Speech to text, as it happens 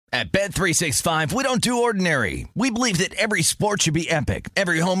At Bet365, we don't do ordinary. We believe that every sport should be epic.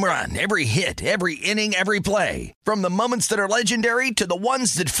 Every home run, every hit, every inning, every play. From the moments that are legendary to the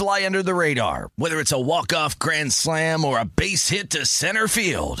ones that fly under the radar. Whether it's a walk-off grand slam or a base hit to center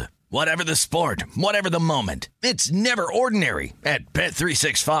field. Whatever the sport, whatever the moment. It's never ordinary at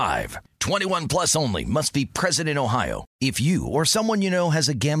Bet365. 21 plus only. Must be present in Ohio. If you or someone you know has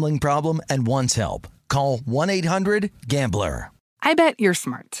a gambling problem and wants help, call 1-800-GAMBLER. I bet you're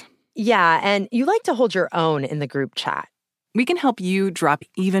smart. Yeah, and you like to hold your own in the group chat. We can help you drop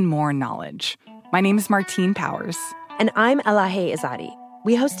even more knowledge. My name is Martine Powers. And I'm Elahe Izadi.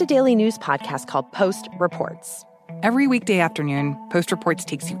 We host a daily news podcast called Post Reports. Every weekday afternoon, Post Reports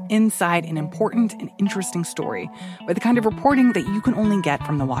takes you inside an important and interesting story with the kind of reporting that you can only get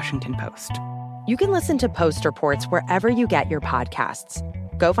from the Washington Post. You can listen to Post Reports wherever you get your podcasts.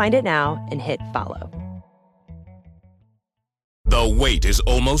 Go find it now and hit follow. The wait is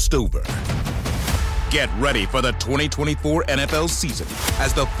almost over. Get ready for the 2024 NFL season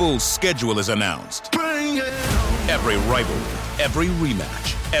as the full schedule is announced. Every rivalry, every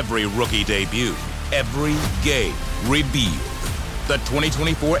rematch, every rookie debut, every game revealed. The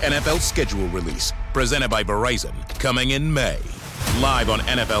 2024 NFL schedule release, presented by Verizon, coming in May. Live on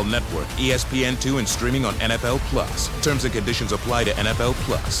NFL Network, ESPN2, and streaming on NFL Plus. Terms and conditions apply to NFL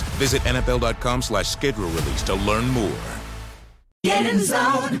Plus. Visit NFL.com/schedule release to learn more. Get in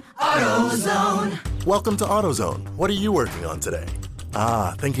zone, AutoZone. Welcome to AutoZone. What are you working on today?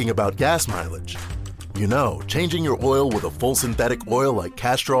 Thinking about gas mileage. You know, changing your oil with a full synthetic oil like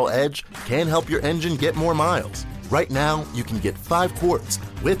Castrol Edge can help your engine get more miles. Right now, you can get 5 quarts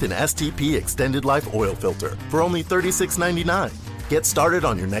with an STP Extended Life Oil Filter for only $36.99. Get started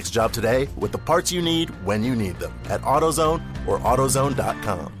on your next job today with the parts you need when you need them at AutoZone or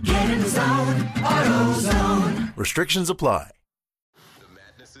AutoZone.com. Get in zone, AutoZone. Restrictions apply.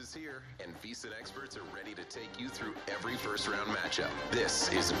 Is here, and VSiN experts are ready to take you through every first-round matchup.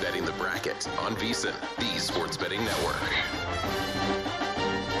 This is Betting the Bracket on VSiN, the Sports Betting Network.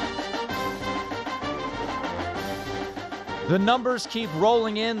 The numbers keep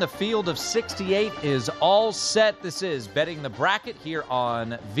rolling in. The field of 68 is all set. This is Betting the Bracket here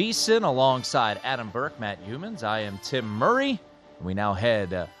on VSiN alongside Adam Burke, Matt Humans. I am Tim Murray. We now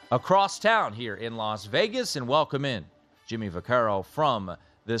head across town here in Las Vegas and welcome in Jimmy Vaccaro from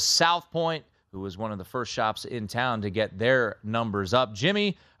the South Point, who was one of the first shops in town to get their numbers up.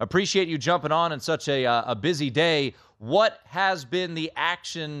 Jimmy, appreciate you jumping on such a busy day. What has been the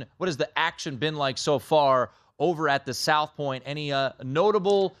action? What has the action been like so far over at the South Point? Any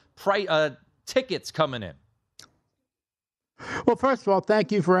notable tickets coming in? Well, first of all,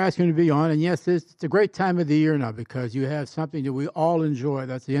 thank you for asking me to be on. And yes, it's a great time of the year now because you have something that we all enjoy.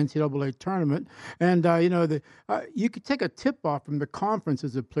 That's the NCAA tournament. And, you could take a tip off from the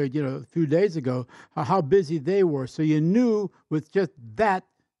conferences that played, a few days ago, how busy they were. So you knew with just that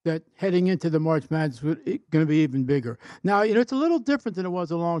heading into the March Madness was going to be even bigger. Now, it's a little different than it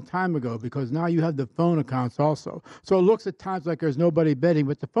was a long time ago because now you have the phone accounts also. So it looks at times like there's nobody betting,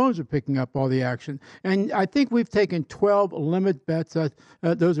 but the phones are picking up all the action. And I think we've taken 12 limit bets.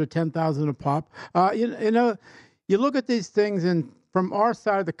 Those are $10,000 a pop. You look at these things and from our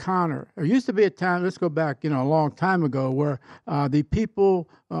side of the counter, there used to be a time, let's go back, a long time ago, where the people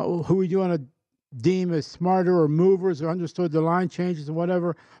who we want to deem as smarter or movers or understood the line changes and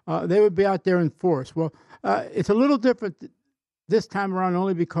whatever, they would be out there in force. Well, it's a little different this time around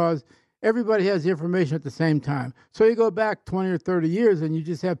only because everybody has the information at the same time. So you go back 20 or 30 years and you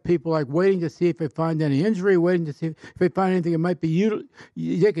just have people like waiting to see if they find any injury, waiting to see if they find anything that might be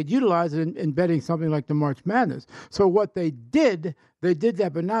they could utilize it in betting something like the March Madness. So what they did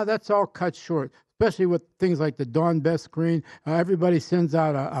that, but now that's all cut short. Especially with things like the Dawn Best screen. Everybody sends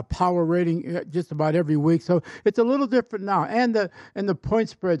out a power rating just about every week. So it's a little different now. And the point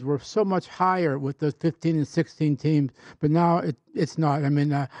spreads were so much higher with the 15 and 16 teams, but now it's not. I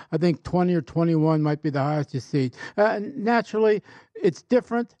mean, I think 20 or 21 might be the highest you see. Naturally, it's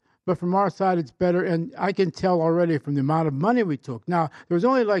different. But from our side, it's better. And I can tell already from the amount of money we took. Now, there was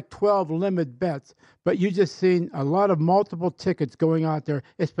only like 12 limit bets, but you just seen a lot of multiple tickets going out there,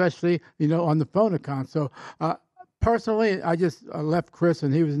 especially, on the phone account. So personally, I just left Chris,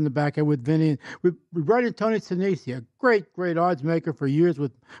 and he was in the back end with Vinny. And we brought in Tony Sinisi, a great odds maker for years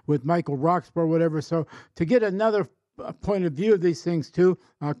with Michael Roxburgh, whatever. So to get another point of view of these things too,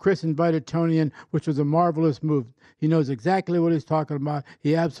 Chris invited Tony in, which was a marvelous move. He knows exactly what he's talking about.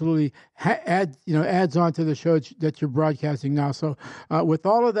 He absolutely adds on to the show that you're broadcasting now. So with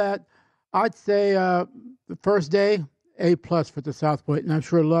all of that, I'd say the first day, A+ for the South Point, and I'm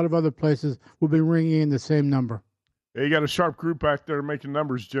sure a lot of other places will be ringing in the same number. Yeah, you got a sharp group back there making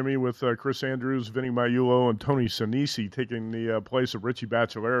numbers, Jimmy, with Chris Andrews, Vinny Maiulo, and Tony Sinisi taking the place of Richie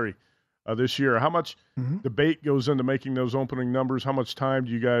Baccelleri this year. How much debate goes into making those opening numbers? How much time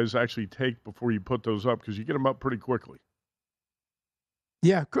do you guys actually take before you put those up? Because you get them up pretty quickly.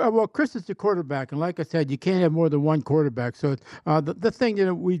 Yeah, well, Chris is the quarterback, and like I said, you can't have more than one quarterback. So the thing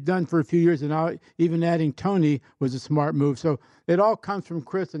that we've done for a few years, and now even adding Tony was a smart move. So it all comes from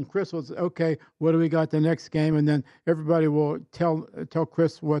Chris, and Chris will say, okay, what do we got the next game? And then everybody will tell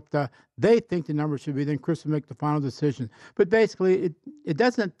Chris what they think the number should be. Then Chris will make the final decision. But basically, it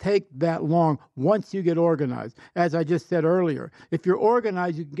doesn't take that long once you get organized. As I just said earlier, if you're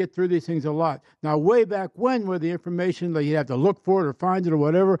organized, you can get through these things a lot. Now, way back when, where the information, you have to look for it or find it or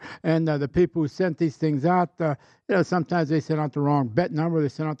whatever, and the people who sent these things out, sometimes they sent out the wrong bet number, they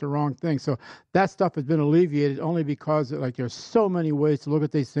sent out the wrong thing. So that stuff has been alleviated only because there's so many ways to look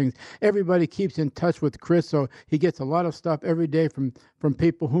at these things. Everybody keeps in touch with Chris, so he gets a lot of stuff every day from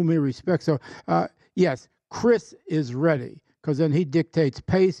people whom he respects. So, yes, Chris is ready, because then he dictates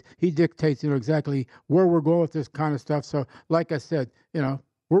pace. He dictates, exactly where we're going with this kind of stuff. So, like I said,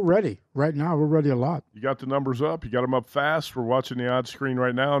 we're ready right now. We're ready a lot. You got the numbers up. You got them up fast. We're watching the odds screen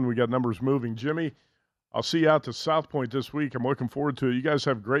right now, and we got numbers moving. Jimmy, I'll see you out to South Point this week. I'm looking forward to it. You guys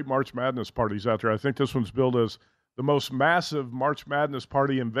have great March Madness parties out there. I think this one's billed as the most massive March Madness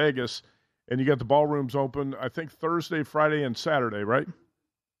party in Vegas, and you got the ballrooms open, I think, Thursday, Friday, and Saturday, right?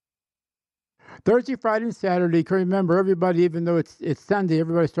 Thursday, Friday, and Saturday. Remember, everybody, even though it's Sunday,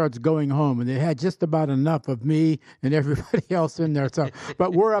 everybody starts going home, and they had just about enough of me and everybody else in there. So,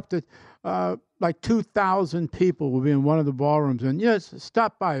 but we're up to 2,000 people will be in one of the ballrooms, and yes,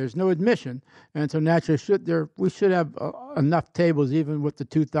 stop by. There's no admission, and so naturally, we should have enough tables even with the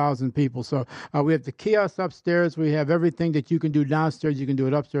 2,000 people. So we have the kiosks upstairs. We have everything that you can do downstairs. You can do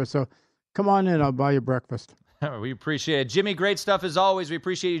it upstairs. So come on in. I'll buy you breakfast. We appreciate it, Jimmy. Great stuff as always. We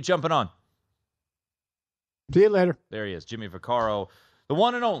appreciate you jumping on. See you later. There he is, Jimmy Vaccaro, the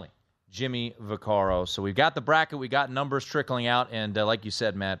one and only Jimmy Vaccaro. So we've got the bracket, we got numbers trickling out, and like you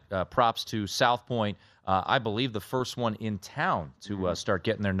said, Matt, props to South Point. I believe the first one in town to start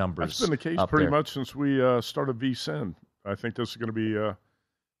getting their numbers. That's been the case pretty much since we started VSiN. I think this is going to be our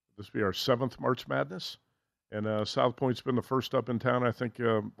 7th March Madness, and South Point's been the first up in town, I think,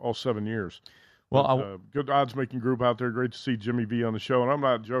 all 7 years. Well, good odds-making group out there. Great to see Jimmy V on the show, and I'm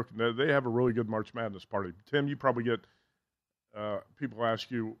not joking. They have a really good March Madness party. Tim, you probably get people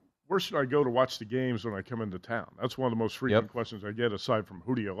ask you, where should I go to watch the games when I come into town? That's one of the most frequent questions I get, aside from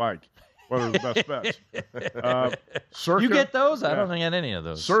who do you like? What are the best bets? Circa, you get those? I don't think I get any of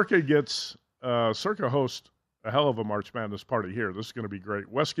those. Circa hosts a hell of a March Madness party here. This is going to be great.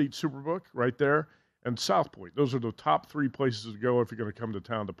 Westgate Superbook right there, and South Point. Those are the top 3 places to go if you're going to come to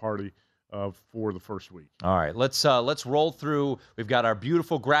town to party for the first week. All right, let's roll through. We've got our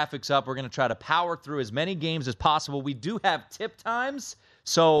beautiful graphics up. We're going to try to power through as many games as possible. We do have tip times,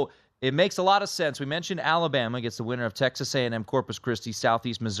 so it makes a lot of sense. We mentioned Alabama gets the winner of Texas A&M, Corpus Christi,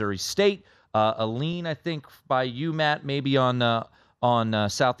 Southeast Missouri State. A lean, I think, by you, Matt, maybe on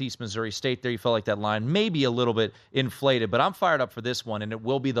Southeast Missouri State there. You felt like that line maybe a little bit inflated, but I'm fired up for this one, and it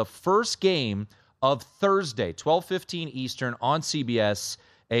will be the first game of Thursday, 12:15 Eastern on CBS.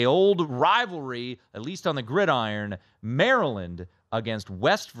 A old rivalry, at least on the gridiron, Maryland against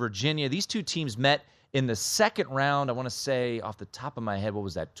West Virginia. These two teams met in the second round, I want to say off the top of my head, what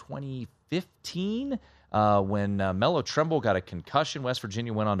was that, 2015? When Melo Trimble got a concussion, West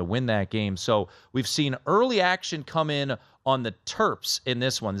Virginia went on to win that game. So we've seen early action come in on the Terps in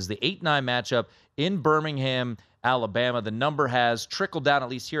this one. This is the 8-9 matchup in Birmingham, Alabama. The number has trickled down, at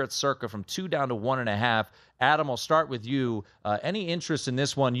least here at Circa, from 2 down to 1.5. Adam, I'll start with you. Any interest in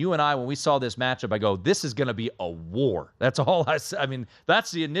this one? You and I, when we saw this matchup, I go, this is going to be a war. That's all I said. I mean,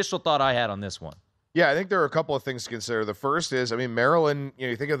 that's the initial thought I had on this one. Yeah, I think there are a couple of things to consider. The first is, Maryland,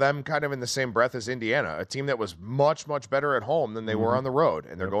 you think of them kind of in the same breath as Indiana, a team that was much, much better at home than they were on the road.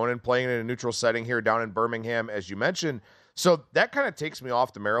 And they're going and playing in a neutral setting here down in Birmingham, as you mentioned. So that kind of takes me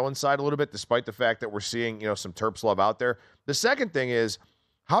off the Maryland side a little bit, despite the fact that we're seeing, some Terps love out there. The second thing is,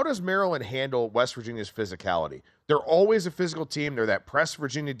 how does Maryland handle West Virginia's physicality? They're always a physical team. They're that press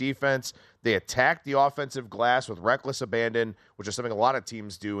Virginia defense. They attack the offensive glass with reckless abandon, which is something a lot of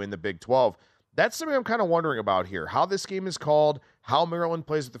teams do in the Big 12. That's something I'm kind of wondering about here, how this game is called, how Maryland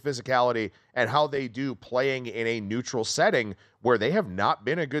plays with the physicality, and how they do playing in a neutral setting where they have not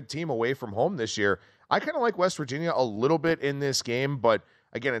been a good team away from home this year. I kind of like West Virginia a little bit in this game, but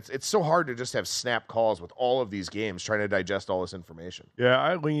again, it's so hard to just have snap calls with all of these games trying to digest all this information. Yeah,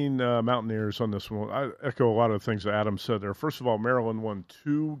 I lean Mountaineers on this one. I echo a lot of the things that Adam said there. First of all, Maryland won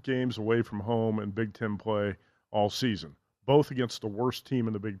 2 games away from home in Big Ten play all season, both against the worst team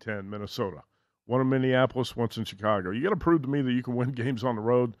in the Big Ten, Minnesota. One in Minneapolis, once in Chicago. You got to prove to me that you can win games on the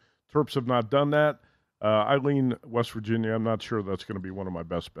road. Terps have not done that. I lean West Virginia. I'm not sure that's going to be one of my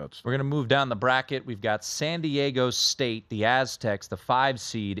best bets. We're going to move down the bracket. We've got San Diego State, the Aztecs, the 5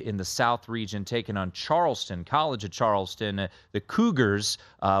 seed in the South region, taking on Charleston, College of Charleston. The Cougars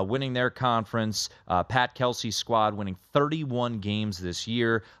winning their conference. Pat Kelsey's squad winning 31 games this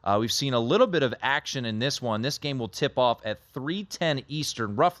year. We've seen a little bit of action in this one. This game will tip off at 3:10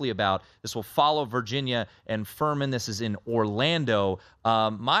 Eastern, roughly about. This will follow Virginia and Furman. This is in Orlando.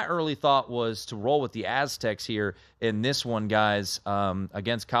 My early thought was to roll with the Aztecs here in this one, guys,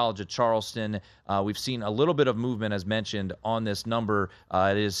 against College of Charleston. We've seen a little bit of movement, as mentioned, on this number.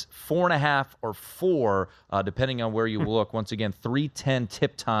 It is 4.5 or 4, depending on where you look. Once again, 3:10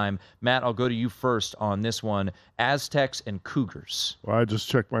 tip time. Matt, I'll go to you first on this one. Aztecs and Cougars. Well, I just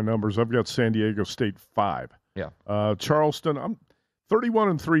checked my numbers. I've got San Diego State 5. Yeah. Charleston, I'm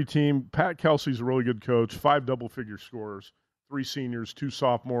 31-3 team. Pat Kelsey's a really good coach. 5 double-figure scorers, 3 seniors, 2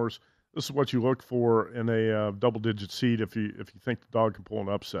 sophomores. This is what you look for in a double-digit seed if you think the dog can pull an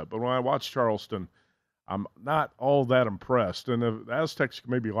upset. But when I watch Charleston, I'm not all that impressed. And if the Aztecs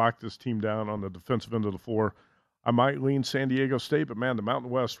can maybe lock this team down on the defensive end of the floor, I might lean San Diego State. But, man, the Mountain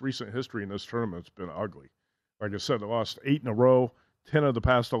West recent history in this tournament has been ugly. Like I said, they lost 8 in a row, 10 of the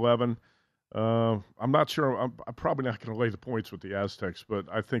past 11. I'm not sure. I'm probably not going to lay the points with the Aztecs, but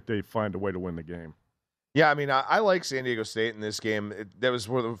I think they find a way to win the game. Yeah, I mean, I like San Diego State in this game. That was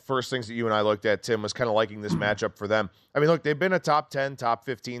one of the first things that you and I looked at, Tim, was kind of liking this matchup for them. I mean, look, they've been a top 10, top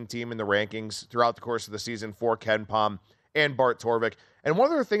 15 team in the rankings throughout the course of the season for Ken Pom and Bart Torvik. And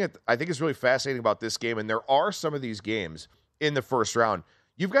one other thing that I think is really fascinating about this game, and there are some of these games in the first round,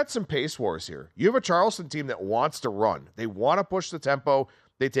 you've got some pace wars here. You have a Charleston team that wants to run. They want to push the tempo.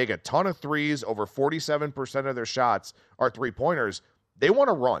 They take a ton of threes. Over 47% of their shots are three-pointers. They want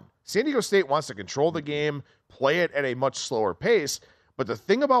to run. San Diego State wants to control the game, play it at a much slower pace. But the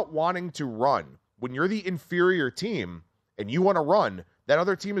thing about wanting to run, when you're the inferior team and you want to run, that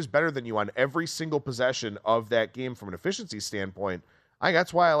other team is better than you on every single possession of that game from an efficiency standpoint. I think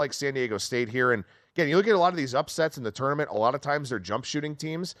that's why I like San Diego State here. And again, you look at a lot of these upsets in the tournament, a lot of times they're jump shooting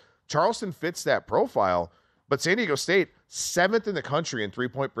teams. Charleston fits that profile, but San Diego State, 7th in the country in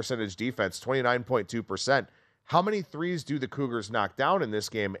three-point percentage defense, 29.2%. How many threes do the Cougars knock down in this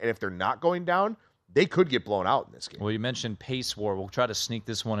game? And if they're not going down, they could get blown out in this game. Well, you mentioned pace war. We'll try to sneak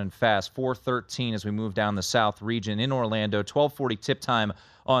this one in fast. 4:13 as we move down the South region in Orlando. 12:40 tip time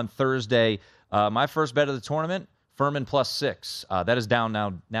on Thursday. My first bet of the tournament, Furman +6. That is down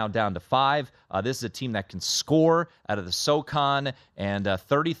now down to 5. This is a team that can score out of the SoCon, and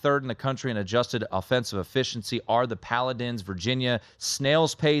 33rd in the country in adjusted offensive efficiency are the Paladins. Virginia,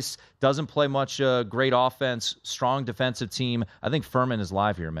 snail's pace, doesn't play much great offense, strong defensive team. I think Furman is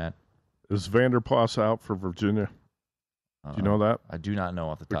live here, Matt. Is Vanderplas out for Virginia? Do you know that? I do not know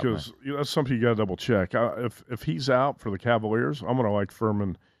off the top of my head. Because that's something you got to double check. If he's out for the Cavaliers, I'm going to like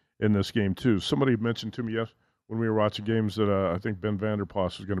Furman in this game too. Somebody mentioned to me when we were watching games that I think Ben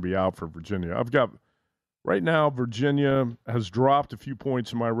Vanderplas is going to be out for Virginia. I've got right now Virginia has dropped a few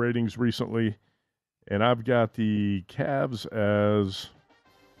points in my ratings recently, and I've got the Cavs as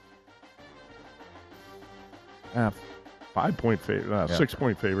 5-point favorites,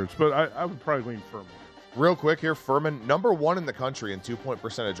 6-point favorites, but I would probably lean Furman. Real quick here, Furman, number 1 in the country in 2-point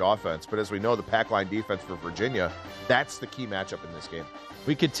percentage offense, but as we know, the pack line defense for Virginia, that's the key matchup in this game.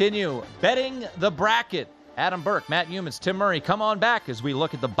 We continue betting the bracket. Adam Burke, Matt Humans, Tim Murray, come on back as we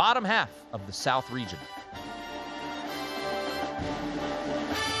look at the bottom half of the South region.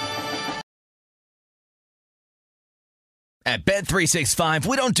 At Bet365,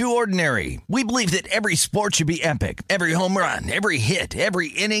 we don't do ordinary. We believe that every sport should be epic. Every home run, every hit, every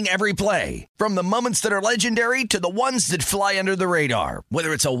inning, every play. From the moments that are legendary to the ones that fly under the radar.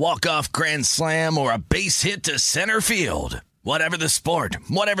 Whether it's a walk-off grand slam or a base hit to center field. Whatever the sport,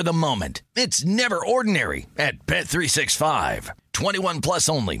 whatever the moment, it's never ordinary at Bet365. 21 plus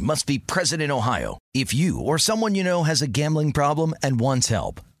only. Must be present in Ohio. If you or someone you know has a gambling problem and wants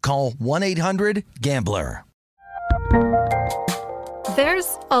help, call 1-800-GAMBLER.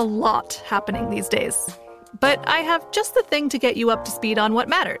 There's a lot happening these days, but I have just the thing to get you up to speed on what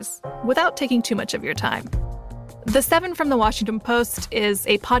matters without taking too much of your time. The 7 from the Washington Post is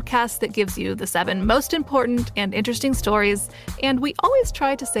a podcast that gives you the 7 most important and interesting stories, and we always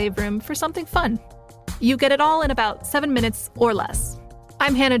try to save room for something fun. You get it all in about 7 minutes or less.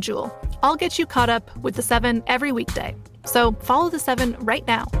 I'm Hannah Jewell. I'll get you caught up with the 7 every weekday. So follow the 7 right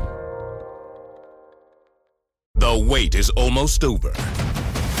now. The wait is almost over.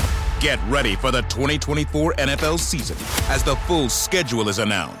 Get ready for the 2024 NFL season as the full schedule is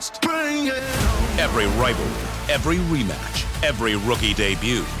announced. Every rivalry, every rematch, every rookie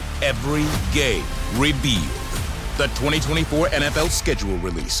debut, every game revealed. The 2024 NFL schedule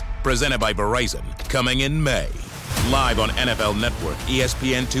release, presented by Verizon, coming in May. Live on NFL Network,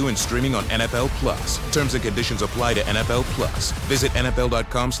 ESPN2, and streaming on NFL Plus. Terms and conditions apply to NFL Plus. Visit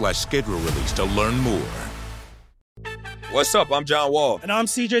NFL.com/schedule release to learn more. What's up? I'm John Wall. And I'm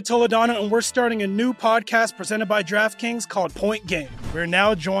CJ Toledano, and we're starting a new podcast presented by DraftKings called Point Game. We're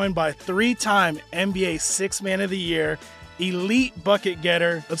now joined by 3-time NBA Sixth Man of the Year, elite bucket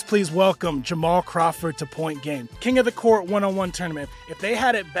getter. Let's please welcome Jamal Crawford to Point Game. King of the Court one-on-one tournament. If they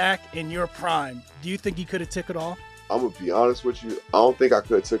had it back in your prime, do you think you could have took it all? I'm going to be honest with you. I don't think I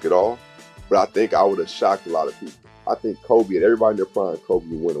could have took it all, but I think I would have shocked a lot of people. I think Kobe and everybody in their prime, Kobe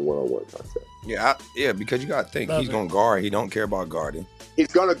would win a one-on-one contest. Yeah, because you got to think he's going to guard. He don't care about guarding. He's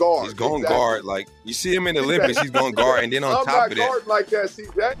going to guard. He's going to guard. Like, you see him in the Olympics, he's going to guard. And then on top of that. I'm not like that,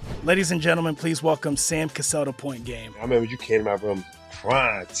 CJ. Ladies and gentlemen, please welcome Sam Cassell to Point Game. I remember you came to my room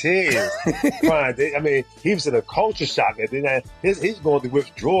crying, tears, crying. I mean, he was in a culture shock. And then he's going through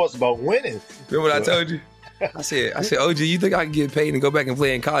withdrawals about winning. Remember what I told you? I said, OG, you think I can get paid and go back and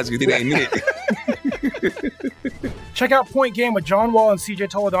play in college because it ain't it? Check out Point Game with John Wall and CJ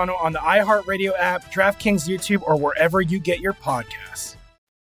Toledano on the iHeartRadio app, DraftKings YouTube, or wherever you get your podcasts.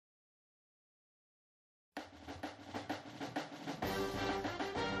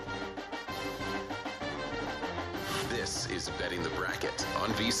 This is Betting the Bracket on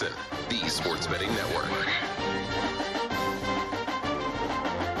VSiN, the Sports Betting Network.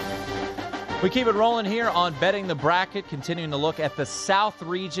 We keep it rolling here on Betting the Bracket, continuing to look at the South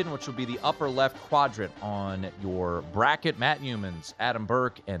region, which will be the upper left quadrant on your bracket. Matt Youmans, Adam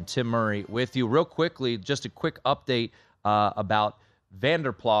Burke, and Tim Murray with you. Real quickly, just a quick update about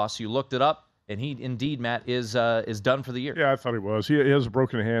Vanderplas. You looked it up, and he indeed, Matt, is done for the year. Yeah, I thought he was. He has a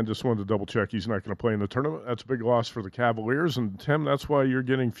broken hand. Just wanted to double-check he's not going to play in the tournament. That's a big loss for the Cavaliers. And, Tim, that's why you're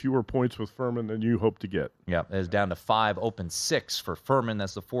getting fewer points with Furman than you hope to get. Yeah, it's down to 5, open 6 for Furman.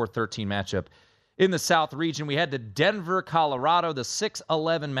 That's the 4-13 matchup in the South region. We head to Denver, Colorado, the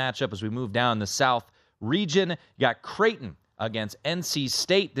 6-11 matchup as we move down the South region. You got Creighton against NC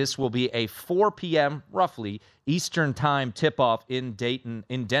State. This will be a 4 p.m., roughly, Eastern time tip-off in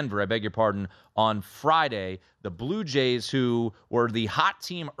Denver, on Friday. The Blue Jays, who were the hot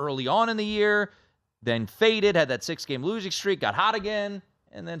team early on in the year, then faded, had that 6-game losing streak, got hot again,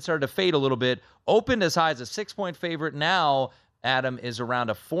 and then started to fade a little bit. Opened as high as a 6-point favorite. Now, Adam, is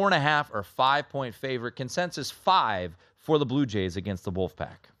around a 4.5 or 5-point favorite. Consensus 5 for the Blue Jays against the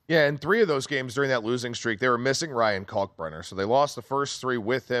Wolfpack. Yeah, in 3 of those games during that losing streak, they were missing Ryan Kalkbrenner. So they lost the first 3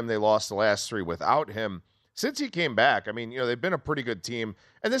 with him. They lost the last 3 without him. Since he came back, I mean, they've been a pretty good team.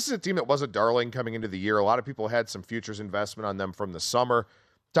 And this is a team that was a darling coming into the year. A lot of people had some futures investment on them from the summer.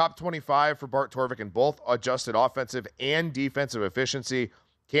 Top 25 for Bart Torvik in both adjusted offensive and defensive efficiency.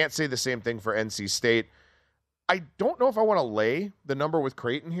 Can't say the same thing for NC State. I don't know if I want to lay the number with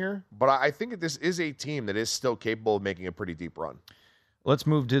Creighton here, but I think that this is a team that is still capable of making a pretty deep run. Let's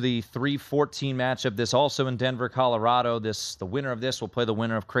move to the 3-14 matchup. This also in Denver, Colorado. The winner of this will play the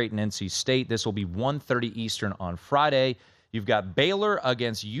winner of Creighton, NC State. This will be 1:30 Eastern on Friday. You've got Baylor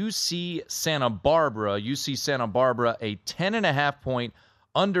against UC Santa Barbara. UC Santa Barbara, a 10.5-point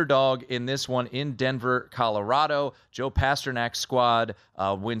underdog in this one in Denver, Colorado. Joe Pasternak's squad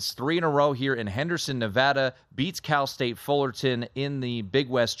wins 3 in a row here in Henderson, Nevada, beats Cal State Fullerton in the Big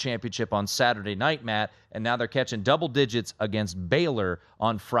West Championship on Saturday night, Matt, and now they're catching double digits against Baylor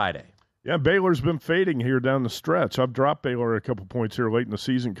on Friday. Yeah, Baylor's been fading here down the stretch. I've dropped Baylor a couple points here late in the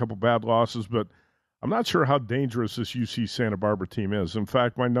season, a couple bad losses, but I'm not sure how dangerous this UC Santa Barbara team is. In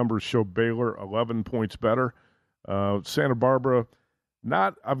fact, my numbers show Baylor 11 points better. Santa Barbara,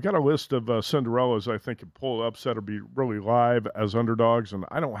 I've got a list of Cinderellas I think can pull upset or be really live as underdogs, and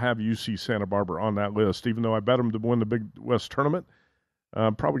I don't have UC Santa Barbara on that list, even though I bet them to win the Big West tournament.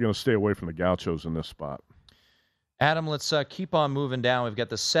 I'm probably going to stay away from the Gauchos in this spot. Adam, let's keep on moving down. We've got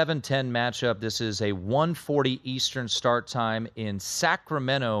the 7-10 matchup. This is a 1:40 Eastern start time in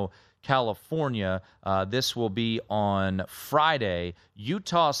Sacramento, California. This will be on Friday.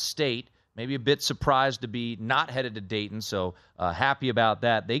 Utah State, maybe a bit surprised to be not headed to Dayton, so happy about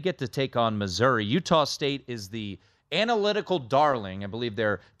that. They get to take on Missouri. Utah State is the analytical darling. I believe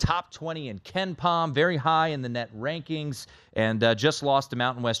they're top 20 in KenPom, very high in the net rankings, and just lost the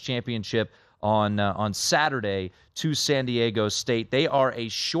Mountain West Championship on Saturday to San Diego State. They are a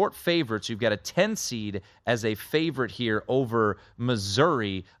short favorite, so you've got a 10 seed as a favorite here over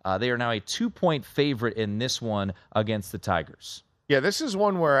Missouri. They are now a 2-point favorite in this one against the Tigers. Yeah, this is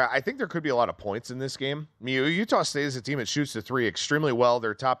one where I think there could be a lot of points in this game. I mean, Utah State is a team that shoots the three extremely well.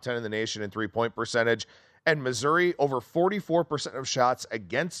 They're top 10 in the nation in three-point percentage. And Missouri, over 44% of shots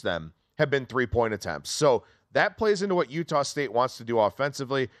against them have been three-point attempts. So that plays into what Utah State wants to do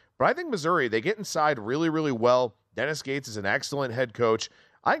offensively. But I think Missouri, they get inside really, really well. Dennis Gates is an excellent head coach.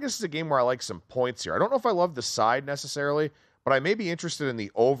 I think this is a game where I like some points here. I don't know if I love the side necessarily, but I may be interested in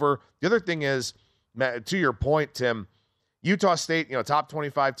the over. The other thing is, to your point, Tim, Utah State, top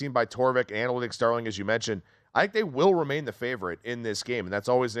 25 team by Torvik and Analytics Darling, as you mentioned. I think they will remain the favorite in this game, and that's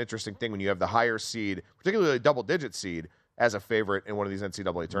always an interesting thing when you have the higher seed, particularly a double-digit seed, as a favorite in one of these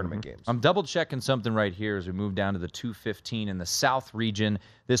NCAA tournament games. I'm double-checking something right here as we move down to the 2:15 in the South region.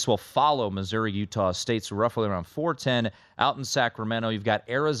 This will follow Missouri, Utah State, so roughly around 4:10 out in Sacramento. You've got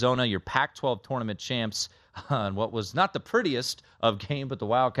Arizona, your Pac-12 tournament champs, on what was not the prettiest of game, but the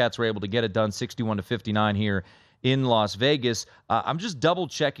Wildcats were able to get it done 61-59 here in Las Vegas. I'm just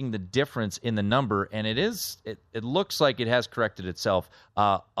double-checking the difference in the number, and it looks like it has corrected itself.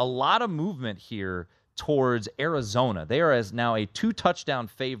 A lot of movement here towards Arizona. They are now a 2-touchdown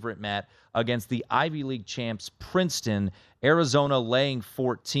favorite, Matt, against the Ivy League champs Princeton. Arizona laying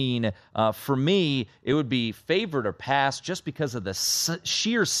 14. For me, it would be favored or pass just because of the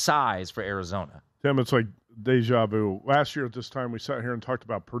sheer size for Arizona. Tim, it's like deja vu. Last year at this time, we sat here and talked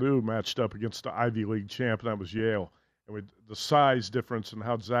about Purdue matched up against the Ivy League champ, and that was Yale. And the size difference and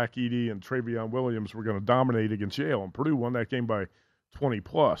how Zach Edey and Travion Williams were going to dominate against Yale. And Purdue won that game by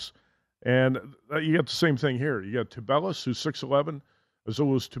 20+. And you get the same thing here. You got Tubelis, who's 6'11",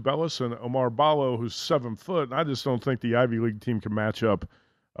 Azuolas Tubelis, and Omar Ballo, who's 7 foot. And I just don't think the Ivy League team can match up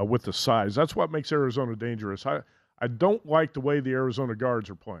with the size. That's what makes Arizona dangerous. I don't like the way the Arizona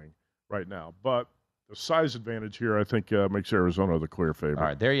guards are playing right now, but the size advantage here, I think, makes Arizona the clear favorite. All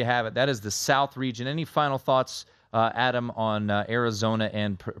right, there you have it. That is the South region. Any final thoughts, Adam, on Arizona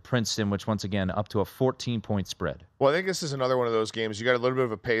and Princeton, which, once again, up to a 14-point spread? Well, I think this is another one of those games. You got a little bit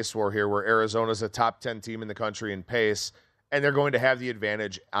of a pace war here where Arizona's a top 10 team in the country in pace, and they're going to have the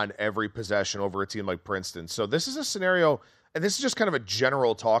advantage on every possession over a team like Princeton. So this is a scenario, and this is just kind of a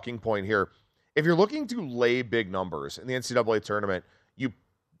general talking point here. If you're looking to lay big numbers in the NCAA tournament,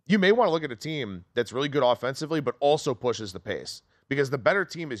 you may want to look at a team that's really good offensively, but also pushes the pace, because the better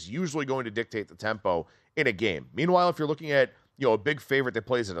team is usually going to dictate the tempo in a game. Meanwhile, if you're looking at a big favorite that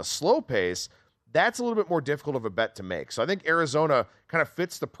plays at a slow pace, that's a little bit more difficult of a bet to make. So I think Arizona kind of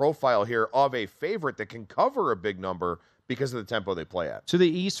fits the profile here of a favorite that can cover a big number because of the tempo they play at. To the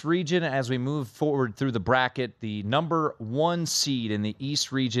East region, as we move forward through the bracket, the number 1 seed in the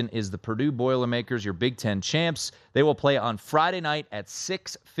East region is the Purdue Boilermakers, your Big Ten champs. They will play on Friday night at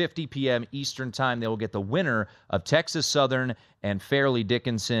 6:50 p.m. Eastern Time. They will get the winner of Texas Southern and Fairleigh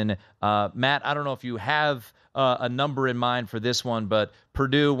Dickinson. Matt, I don't know if you have a number in mind for this one, but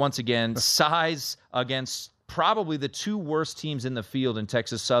Purdue, once again, size against probably the 2 worst teams in the field in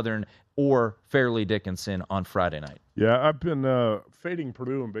Texas Southern or Fairleigh Dickinson on Friday night. Yeah, I've been fading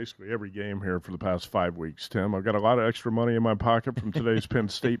Purdue in basically every game here for the past 5 weeks, Tim. I've got a lot of extra money in my pocket from today's Penn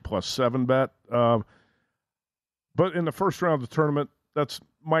State +7 bet. But in the first round of the tournament, that's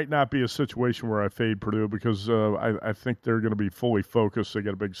might not be a situation where I fade Purdue, because I think they're going to be fully focused. They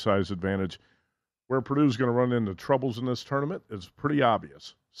got a big size advantage. Where Purdue's going to run into troubles in this tournament is pretty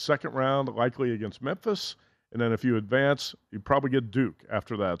obvious. Second round, likely against Memphis. And then if you advance, you probably get Duke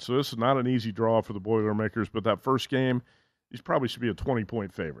after that. So this is not an easy draw for the Boilermakers, but that first game, these probably should be a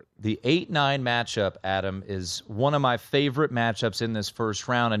 20-point favorite. The 8-9 matchup, Adam, is one of my favorite matchups in this first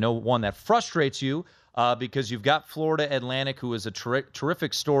round. I know one that frustrates you because you've got Florida Atlantic, who is a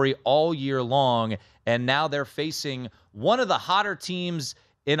terrific story all year long, and now they're facing one of the hotter teams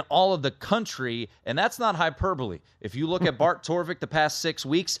in all of the country, and that's not hyperbole. If you look at Bart Torvik the past 6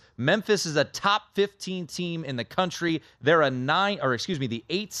 weeks, Memphis is a top 15 team in the country. They're the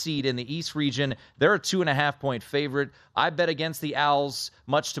 8th seed in the East region. They're a 2.5-point favorite. I bet against the Owls,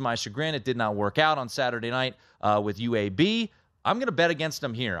 much to my chagrin. It did not work out on Saturday night with UAB. I'm going to bet against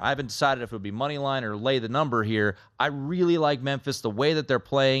them here. I haven't decided if it would be money line or lay the number here. I really like Memphis, the way that they're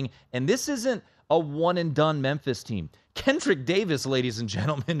playing, and this isn't a one-and-done Memphis team. Kendrick Davis, ladies and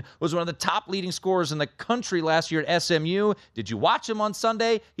gentlemen, was one of the top leading scorers in the country last year at SMU. Did you watch him on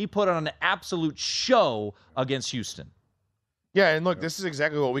Sunday? He put on an absolute show against Houston. Yeah, and look, this is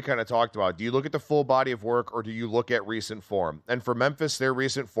exactly what we kind of talked about. Do you look at the full body of work, or do you look at recent form? And for Memphis, their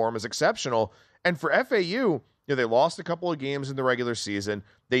recent form is exceptional. And for FAU, they lost a couple of games in the regular season.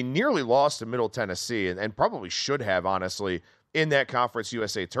 They nearly lost to Middle Tennessee, and probably should have, honestly, in that Conference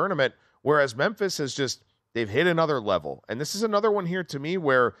USA tournament, whereas Memphis has just, they've hit another level. And this is another one here to me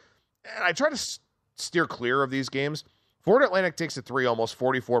where, and I try to steer clear of these games, Florida Atlantic takes a 3 almost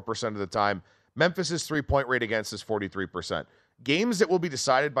 44% of the time. Memphis's 3-point rate against is 43%. Games that will be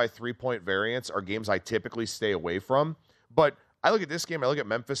decided by 3-point variance are games I typically stay away from. But I look at this game, I look at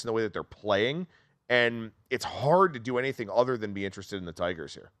Memphis and the way that they're playing, and it's hard to do anything other than be interested in the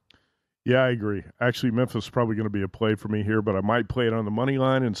Tigers here. Yeah, I agree. Actually, Memphis is probably going to be a play for me here, but I might play it on the money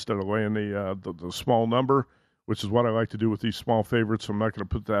line instead of laying the small number, which is what I like to do with these small favorites. So I'm not going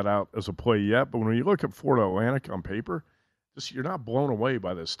to put that out as a play yet. But when you look at Florida Atlantic on paper, you're not blown away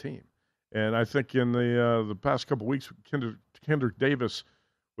by this team. And I think in the past couple of weeks, Kendrick Davis,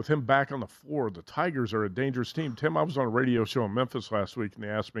 with him back on the floor, the Tigers are a dangerous team. Tim, I was on a radio show in Memphis last week, and they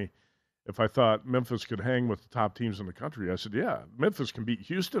asked me if I thought Memphis could hang with the top teams in the country. I said, yeah, Memphis can beat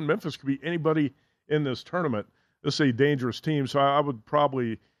Houston. Memphis can beat anybody in this tournament. This is a dangerous team. So I'll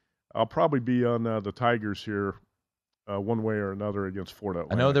probably be on the Tigers here one way or another against Florida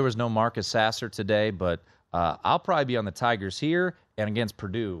Atlantic. I know there was no Marcus Sasser today, but I'll probably be on the Tigers here and against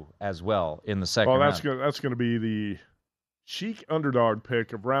Purdue as well in the second round. That's going to be the chic underdog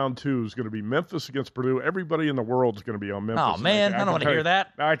pick of round 2 is going to be Memphis against Purdue. Everybody in the world is going to be on Memphis. Oh, man, I don't want to hear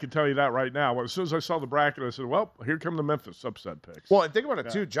that. I can tell you that right now. As soon as I saw the bracket, I said, well, here come the Memphis upset picks. Well, and think about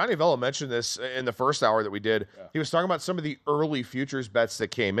it, too. Johnny Vella mentioned this in the first hour that we did. Yeah. He was talking about some of the early futures bets that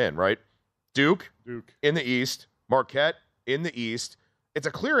came in, right? Duke in the East, Marquette in the East. It's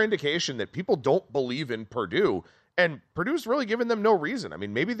a clear indication that people don't believe in Purdue, and Purdue's really given them no reason. I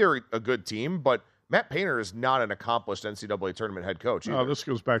mean, maybe they're a good team, but Matt Painter is not an accomplished NCAA tournament head coach either. This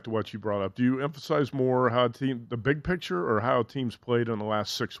goes back to what you brought up. Do you emphasize more how the big picture or how teams played in the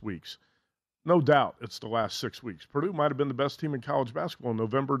last 6 weeks? No doubt it's the last 6 weeks. Purdue might have been the best team in college basketball in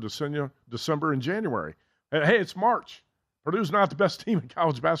November, December, and January. Hey, it's March. Purdue's not the best team in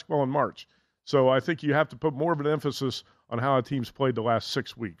college basketball in March. So I think you have to put more of an emphasis on how a team's played the last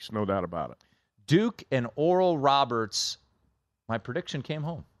 6 weeks, no doubt about it. Duke and Oral Roberts, my prediction came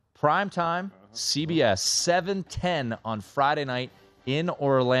home. Primetime, CBS, 7:10 on Friday night in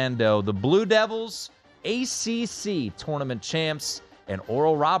Orlando. The Blue Devils, ACC tournament champs, and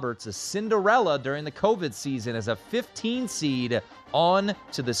Oral Roberts, a Cinderella during the COVID season as a 15 seed on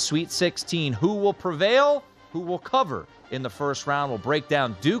to the Sweet 16. Who will prevail? Who will cover in the first round? We'll break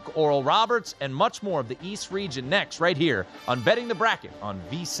down Duke, Oral Roberts, and much more of the East region next right here on Betting the Bracket on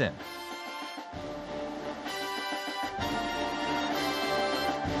VSiN.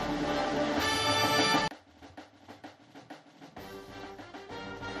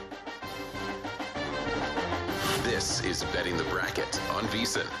 This is Betting the Bracket on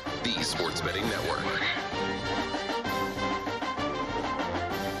VSiN, the Sports Betting Network.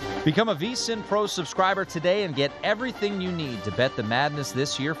 Become a VSiN Pro subscriber today and get everything you need to bet the madness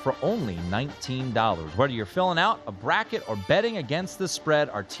this year for only $19. Whether you're filling out a bracket or betting against the spread,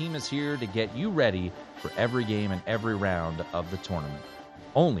 our team is here to get you ready for every game and every round of the tournament.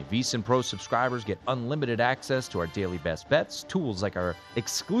 Only VSiN Pro subscribers get unlimited access to our daily best bets, tools like our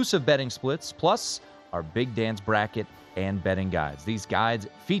exclusive betting splits, plus our Big Dance bracket and betting guides. These guides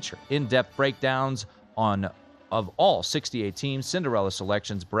feature in-depth breakdowns of all 68 teams, Cinderella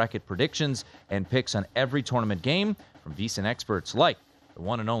selections, bracket predictions, and picks on every tournament game from VSiN experts like the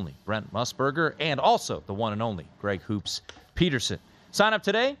one and only Brent Musburger and also the one and only Greg Hoops Peterson. Sign up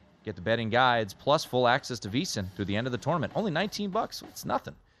today, get the betting guides plus full access to VSiN through the end of the tournament. Only $19, it's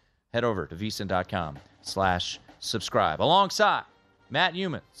nothing. Head over to VSiN.com/subscribe. Alongside Matt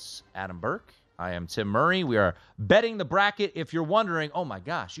Humans, Adam Burke, I am Tim Murray. We are betting the bracket. If you're wondering, oh my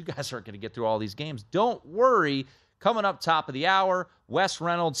gosh, you guys aren't going to get through all these games, don't worry. Coming up top of the hour, Wes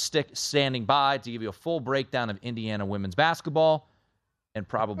Reynolds standing by to give you a full breakdown of Indiana women's basketball and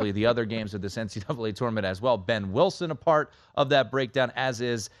probably the other games of this NCAA tournament as well. Ben Wilson a part of that breakdown, as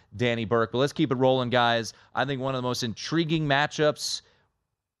is Danny Burke. But let's keep it rolling, guys. I think one of the most intriguing matchups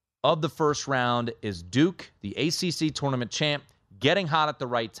of the first round is Duke, the ACC tournament champ, getting hot at the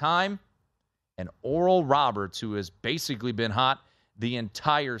right time, and Oral Roberts, who has basically been hot the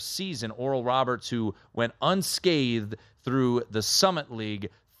entire season. Oral Roberts, who went unscathed through the Summit League,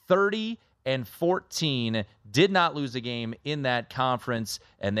 30-14, did not lose a game in that conference,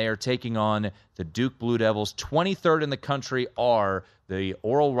 and they are taking on the Duke Blue Devils. 23rd in the country are the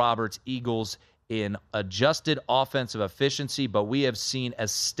Oral Roberts Eagles in adjusted offensive efficiency, but we have seen a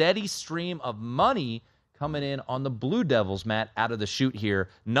steady stream of money coming in on the Blue Devils, Matt, out of the chute here.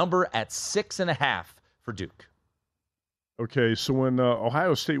 Number at 6.5 for Duke. Okay, so when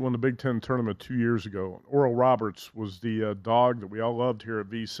Ohio State won the Big Ten tournament 2 years ago, Oral Roberts was the dog that we all loved here at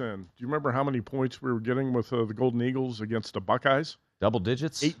VSiN. Do you remember how many points we were getting with the Golden Eagles against the Buckeyes? Double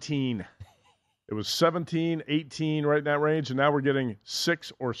digits? 18. It was 17, 18, right in that range, and now we're getting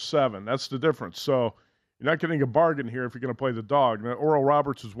 6 or 7. That's the difference. So, You're not getting a bargain here if you're going to play the dog. Now, Oral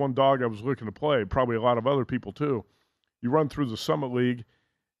Roberts is one dog I was looking to play, probably a lot of other people too. You run through the Summit League,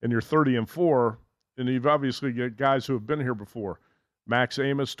 and you're 30-4, and you've obviously got guys who have been here before. Max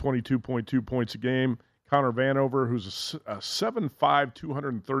Amos, 22.2 points a game. Connor Vanover, who's a 7'5",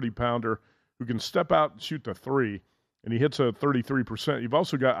 230-pounder who can step out and shoot the three, and he hits a 33%. You've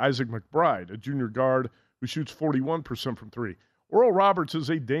also got Isaac McBride, a junior guard who shoots 41% from three. Oral Roberts is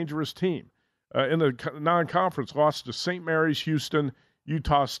a dangerous team. In the non-conference, lost to St. Mary's, Houston,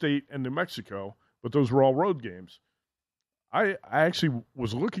 Utah State, and New Mexico, but those were all road games. I actually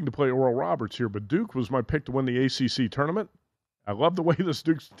was looking to play Oral Roberts here, but Duke was my pick to win the ACC tournament. I love the way this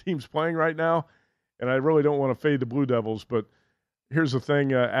Duke team's playing right now, and I really don't want to fade the Blue Devils, but here's the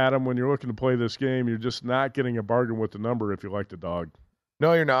thing, Adam, when you're looking to play this game, you're just not getting a bargain with the number if you like the dog.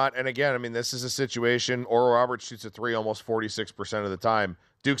 No, you're not. And again, I mean, this is a situation. Oral Roberts shoots a three almost 46% of the time.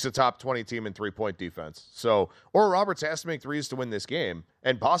 Duke's a top 20 team in three-point defense. So Oral Roberts has to make threes to win this game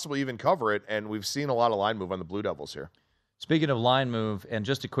and possibly even cover it, and we've seen a lot of line move on the Blue Devils here. Speaking of line move, and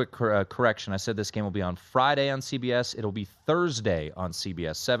just a quick correction, I said this game will be on Friday on CBS. It'll be Thursday on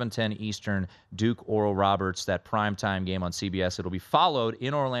CBS, 7:10 Eastern, Duke Oral Roberts, that primetime game on CBS. It'll be followed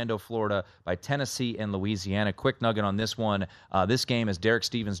in Orlando, Florida, by Tennessee and Louisiana. Quick nugget on this one. This game, as Derek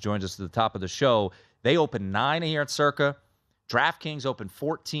Stevens joins us at the top of the show, they open 9 here at Circa. DraftKings open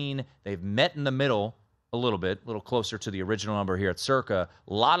 14. They've met in the middle a little bit, a little closer to the original number here at Circa.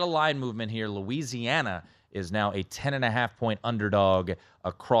 A lot of line movement here. Louisiana is now a 10.5-point underdog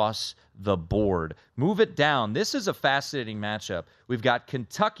across the board. Move it down. This is a fascinating matchup. We've got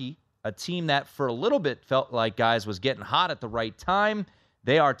Kentucky, a team that for a little bit felt like, guys, was getting hot at the right time.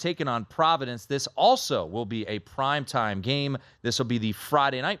 They are taking on Providence. This also will be a primetime game. This will be the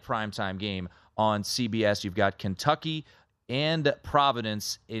Friday night primetime game on CBS. You've got Kentucky and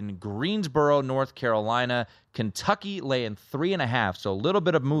Providence in Greensboro, North Carolina. Kentucky laying 3.5, so a little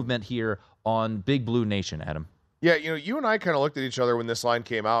bit of movement here on Big Blue Nation, Adam. Yeah, you and I kind of looked at each other when this line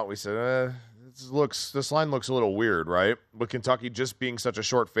came out. We said, this line looks a little weird, right? With Kentucky just being such a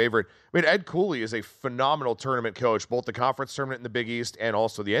short favorite. I mean, Ed Cooley is a phenomenal tournament coach, both the conference tournament in the Big East and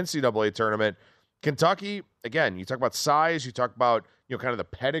also the NCAA tournament. Kentucky, again, you talk about size, you talk about kind of the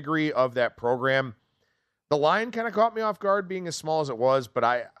pedigree of that program. The line kind of caught me off guard being as small as it was, but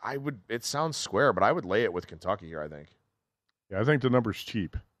I would, it sounds square, but I would lay it with Kentucky here, I think. Yeah, I think the number's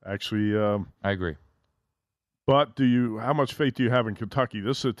cheap. Actually, I agree. But how much faith do you have in Kentucky?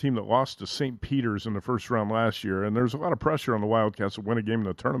 This is a team that lost to St. Peter's in the first round last year, and there's a lot of pressure on the Wildcats to win a game in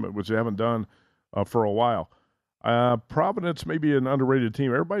the tournament, which they haven't done for a while. Providence may be an underrated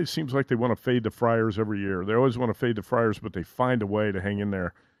team. Everybody seems like they want to fade the Friars every year. They always want to fade the Friars, but they find a way to hang in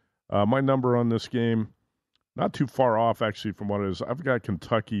there. My number on this game, not too far off, actually, from what it is. I've got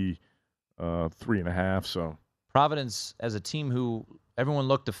Kentucky 3.5. So Providence, as a team who everyone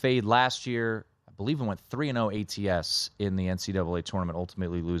looked to fade last year, I believe it went 3-0 ATS in the NCAA tournament,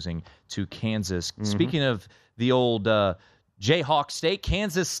 ultimately losing to Kansas. Mm-hmm. Speaking of the old Jayhawk State,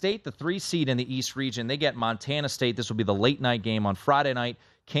 Kansas State, the 3 seed in the East region, they get Montana State. This will be the late night game on Friday night.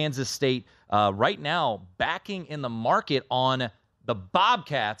 Kansas State right now backing in the market on the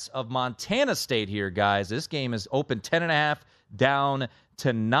Bobcats of Montana State here, guys. This game is open 10.5 down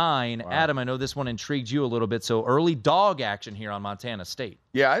to 9. Wow. Adam, I know this one intrigued you a little bit, so early dog action here on Montana State.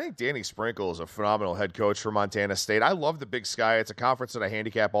 Yeah, I think Danny Sprinkle is a phenomenal head coach for Montana State. I love the Big Sky. It's a conference that I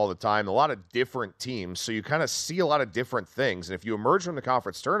handicap all the time. A lot of different teams, so you kind of see a lot of different things. And if you emerge from the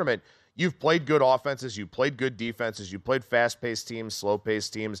conference tournament, you've played good offenses, you've played good defenses, you've played fast-paced teams,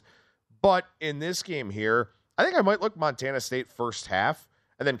 slow-paced teams. But in this game here, I think I might look Montana State first half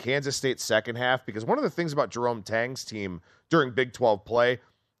and then Kansas State second half, because one of the things about Jerome Tang's team during Big 12 play,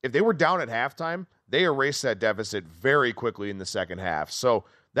 if they were down at halftime, they erased that deficit very quickly in the second half. So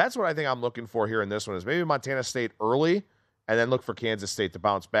that's what I think I'm looking for here in this one, is maybe Montana State early and then look for Kansas State to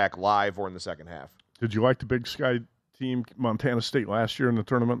bounce back live or in the second half. Did you like the Big Sky team, Montana State, last year in the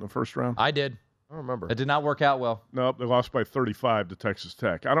tournament in the first round? I did. I don't remember. It did not work out well. Nope, they lost by 35 to Texas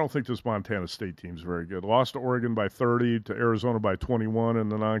Tech. I don't think this Montana State team is very good. Lost to Oregon by 30, to Arizona by 21 in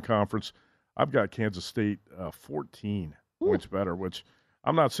the non-conference. I've got Kansas State 14 points better, which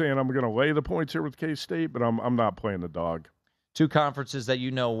I'm not saying I'm going to lay the points here with K-State, but I'm not playing the dog. Two conferences that you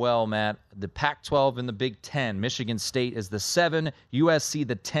know well, Matt, the Pac-12 and the Big Ten. Michigan State is the 7, USC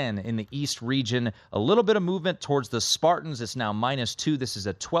the 10 in the East region. A little bit of movement towards the Spartans. It's now -2. This is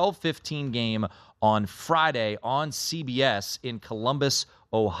a 12:15 game on Friday on CBS in Columbus,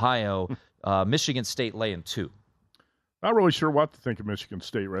 Ohio. Michigan State laying 2. Not really sure what to think of Michigan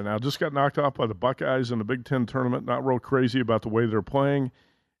State right now. Just got knocked off by the Buckeyes in the Big Ten tournament. Not real crazy about the way they're playing.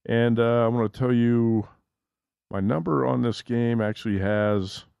 And I'm going to tell you, My number on this game actually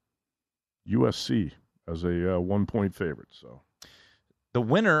has USC as a 1-point favorite. So the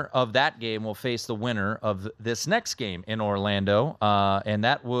winner of that game will face the winner of this next game in Orlando, and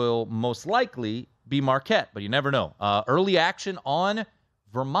that will most likely be Marquette, but you never know. Early action on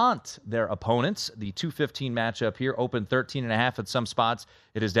Vermont, their opponents. The 2:15 matchup here opened 13.5 at some spots.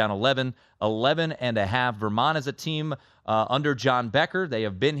 It is down 11.5. Vermont is a team under John Becker. They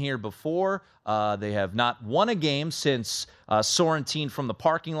have been here before. They have not won a game since Sorrentine from the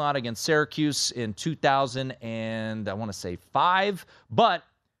parking lot against Syracuse in 2005. But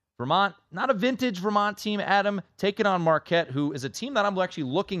Vermont, not a vintage Vermont team, Adam, taking on Marquette, who is a team that I'm actually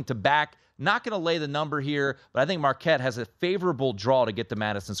looking to back. Not going to lay the number here, but I think Marquette has a favorable draw to get to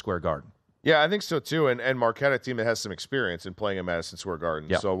Madison Square Garden. Yeah, I think so too. And Marquette, a team that has some experience in playing at Madison Square Garden.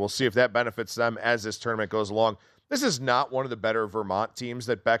 Yep. So we'll see if that benefits them as this tournament goes along. This is not one of the better Vermont teams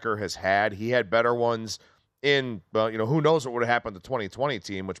that Becker has had. He had better ones in, well, who knows what would have happened to the 2020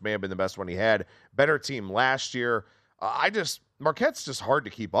 team, which may have been the best one he had. Better team last year. Marquette's just hard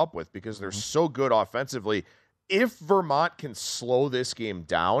to keep up with because they're so good offensively. If Vermont can slow this game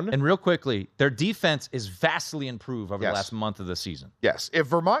down. And real quickly, their defense is vastly improved over the last month of the season. Yes. If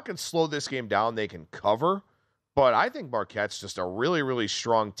Vermont can slow this game down, they can cover. But I think Marquette's just a really, really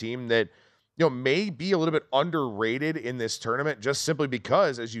strong team that, may be a little bit underrated in this tournament just simply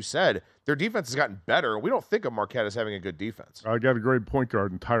because, as you said, their defense has gotten better. We don't think of Marquette as having a good defense. I got a great point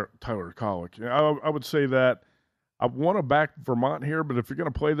guard in Tyler Kolek. I would say that I want to back Vermont here, but if you're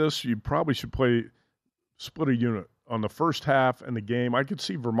going to play this, you probably should split a unit on the first half and the game. I could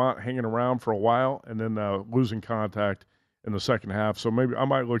see Vermont hanging around for a while and then losing contact in the second half. So maybe I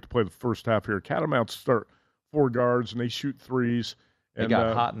might look to play the first half here. Catamounts start 4 guards and they shoot threes. They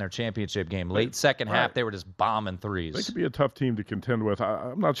got hot in their championship game. Late second half, they were just bombing threes. They could be a tough team to contend with.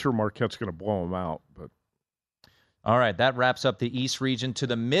 I'm not sure Marquette's going to blow them out, but. All right, that wraps up the East region. To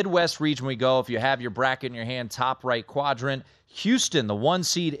the Midwest region we go. If you have your bracket in your hand, top right quadrant. Houston, the 1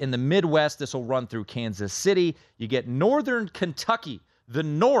 seed in the Midwest. This will run through Kansas City. You get Northern Kentucky, the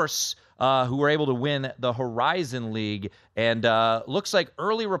Norse, who were able to win the Horizon League. And looks like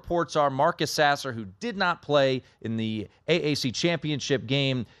early reports are Marcus Sasser, who did not play in the AAC championship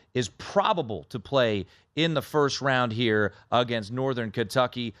game, is probable to play in the first round here against Northern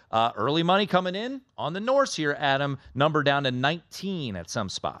Kentucky. Early money coming in on the Norse here, Adam. Number down to 19 at some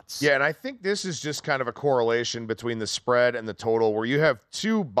spots. Yeah, and I think this is just kind of a correlation between the spread and the total where you have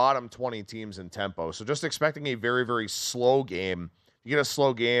 2 bottom 20 teams in tempo. So just expecting a very, very slow game. You get a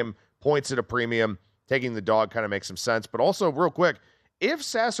slow game, points at a premium, taking the dog kind of makes some sense. But also, real quick, if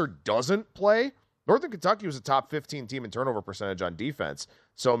Sasser doesn't play, Northern Kentucky was a top 15 team in turnover percentage on defense.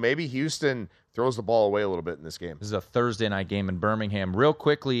 So maybe Houston throws the ball away a little bit in this game. This is a Thursday night game in Birmingham. Real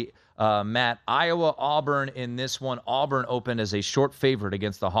quickly, Matt, Iowa-Auburn in this one. Auburn opened as a short favorite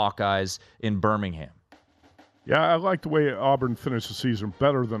against the Hawkeyes in Birmingham. Yeah, I like the way Auburn finished the season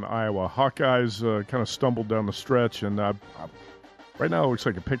better than Iowa. Hawkeyes kind of stumbled down the stretch, and right now it looks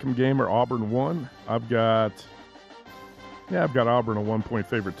like a pick'em game or Auburn won. I've got Auburn a 1-point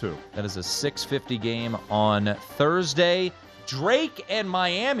favorite too. That is a 6:50 game on Thursday. Drake and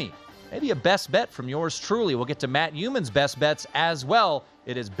Miami. Maybe a best bet from yours truly. We'll get to Matt Human's best bets as well.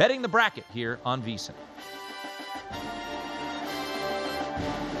 It is Betting the Bracket here on VSiN.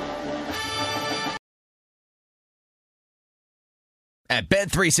 At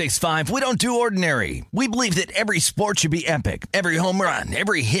Bet365, we don't do ordinary. We believe that every sport should be epic. Every home run,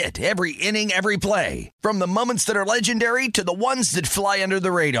 every hit, every inning, every play. From the moments that are legendary to the ones that fly under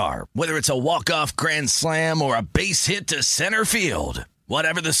the radar. Whether it's a walk-off grand slam or a base hit to center field.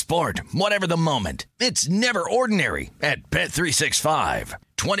 Whatever the sport, whatever the moment. It's never ordinary at Bet365.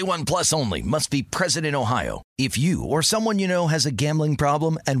 21 plus only. Must be present in Ohio. If you or someone you know has a gambling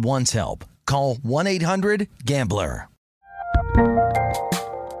problem and wants help, call 1-800-GAMBLER.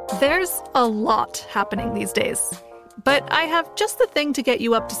 There's a lot happening these days, but I have just the thing to get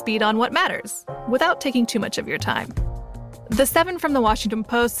you up to speed on what matters without taking too much of your time. The 7 from the Washington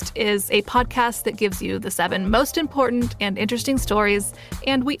Post is a podcast that gives you the 7 most important and interesting stories,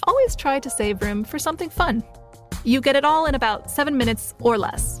 and we always try to save room for something fun. You get it all in about 7 minutes or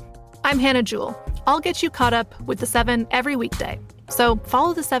less. I'm Hannah Jewell. I'll get you caught up with the 7 every weekday. So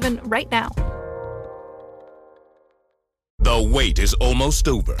follow the 7 right now. The wait is almost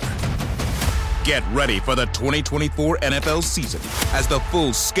over. Get ready for the 2024 NFL season as the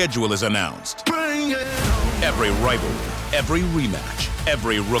full schedule is announced. Every rivalry, every rematch,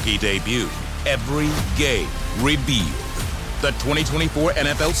 every rookie debut, every game revealed. The 2024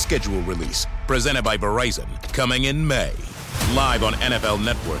 NFL schedule release, presented by Verizon, coming in May. Live on NFL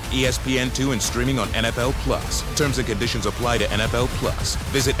Network, ESPN2, and streaming on NFL Plus. Terms and conditions apply to NFL Plus.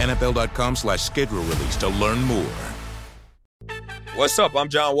 Visit NFL.com/schedule release to learn more. What's up? I'm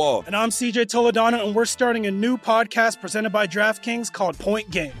John Wall. And I'm CJ Toledano, and we're starting a new podcast presented by DraftKings called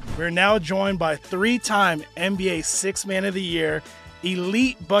Point Game. We're now joined by 3-time NBA Sixth Man of the Year,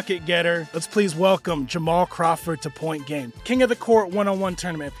 elite bucket getter. Let's please welcome Jamal Crawford to Point Game. King of the Court one-on-one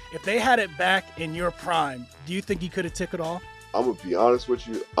tournament. If they had it back in your prime, do you think you could have took it all? I'm going to be honest with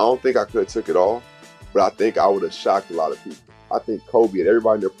you. I don't think I could have took it all, but I think I would have shocked a lot of people. I think Kobe and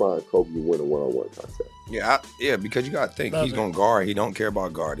everybody in their prime, Kobe would win a one-on-one contest. Yeah, because you got to think, he's going to guard. He don't care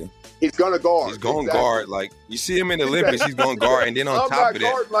about guarding. He's going to guard. He's going to guard. Like, you see him in the Olympics, he's going to guard. And then on top of that. I'm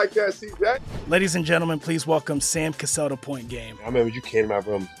not guarding like that, CJ. Ladies and gentlemen, please welcome Sam Cassell to Point Game. I remember you came to my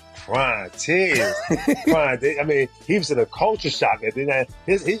room crying, tears, crying. I mean, he was in a culture shock. And then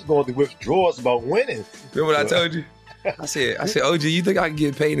he's going through withdrawals about winning. Remember what I told you? I said, OG, you think I can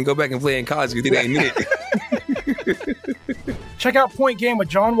get paid and go back and play in college? You think I ain't it? Check out Point Game with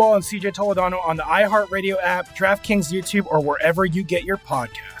John Wall and CJ Toledano on the iHeartRadio app, DraftKings YouTube, or wherever you get your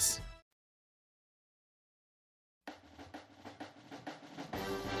podcasts.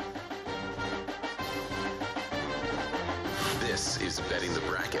 This is Betting the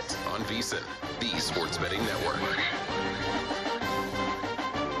Bracket on VSiN, the Sports Betting Network.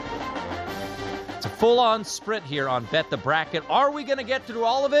 It's a full-on sprint here on Bet the Bracket. Are we going to get through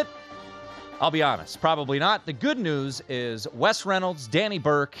all of it? I'll be honest, probably not. The good news is Wes Reynolds, Danny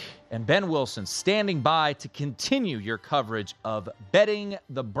Burke, and Ben Wilson standing by to continue your coverage of Betting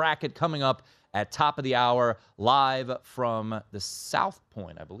the Bracket coming up at top of the hour, live from the South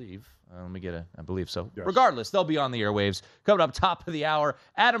Point, I believe. I believe so. Yes. Regardless, they'll be on the airwaves. Coming up top of the hour,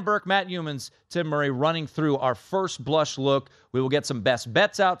 Adam Burke, Matt Humans, Tim Murray running through our first blush look. We will get some best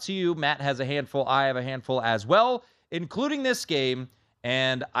bets out to you. Matt has a handful. I have a handful as well, including this game.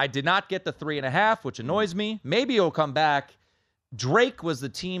 And I did not get the 3.5, which annoys me. Maybe it'll come back. Drake was the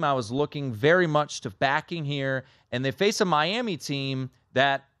team I was looking very much to backing here. And they face a Miami team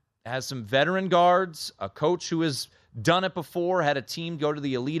that has some veteran guards, a coach who has done it before, had a team go to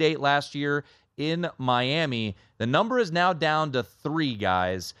the Elite Eight last year in Miami. The number is now down to 3,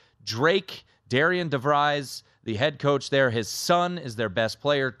 guys. Drake, Darian DeVries, the head coach there, his son is their best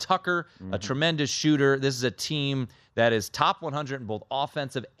player. Tucker, a tremendous shooter. This is a team that is top 100 in both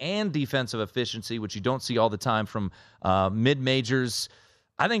offensive and defensive efficiency, which you don't see all the time from mid-majors.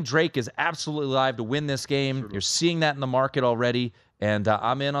 I think Drake is absolutely live to win this game. You're seeing that in the market already, and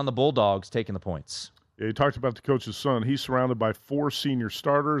I'm in on the Bulldogs taking the points. Yeah, you talked about the coach's son. He's surrounded by 4 senior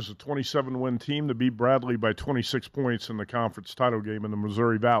starters, a 27-win team to beat Bradley by 26 points in the conference title game in the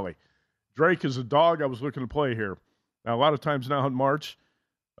Missouri Valley. Drake is a dog I was looking to play here. Now, a lot of times now in March,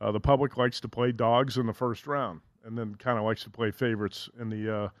 the public likes to play dogs in the first round and then kind of likes to play favorites in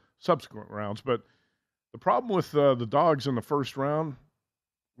the subsequent rounds. But the problem with the dogs in the first round,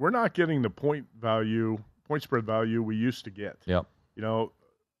 we're not getting the point spread value we used to get. Yep. You know,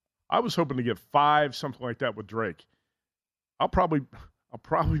 I was hoping to get 5, something like that with Drake. I'll probably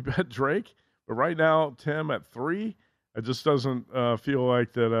bet Drake, but right now, Tim, at 3, it just doesn't feel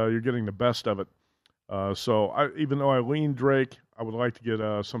like that you're getting the best of it. Even though I lean Drake, I would like to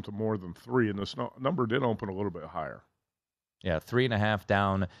get something more than 3, and this number did open a little bit higher. Yeah, 3.5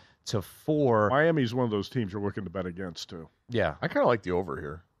 down to 4. Miami's one of those teams you're looking to bet against, too. Yeah. I kind of like the over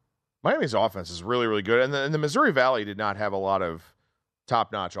here. Miami's offense is really, really good, and the Missouri Valley did not have a lot of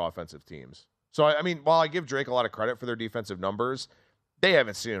top-notch offensive teams. So, I mean, while I give Drake a lot of credit for their defensive numbers, they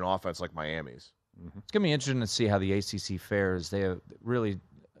haven't seen an offense like Miami's. It's going to be interesting to see how the ACC fares. They have really,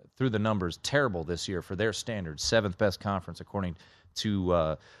 through the numbers, terrible this year for their standards. 7th best conference, according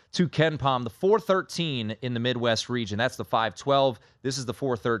to KenPom. The 4-13 in the Midwest region. That's the 5-12. This is the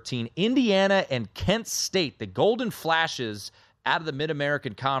 4-13. Indiana and Kent State, the Golden Flashes out of the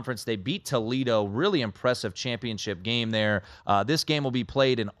Mid-American Conference. They beat Toledo. Really impressive championship game there. This game will be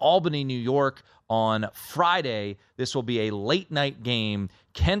played in Albany, New York on Friday. This will be a late-night game.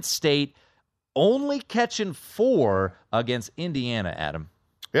 Kent State only catching 4 against Indiana, Adam.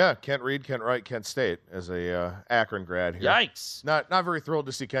 Yeah, Kent Reed, Kent Wright, Kent State as a Akron grad here. Yikes. Not very thrilled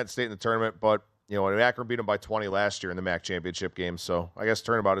to see Kent State in the tournament, but you know, Akron beat them by 20 last year in the MAC championship game, so I guess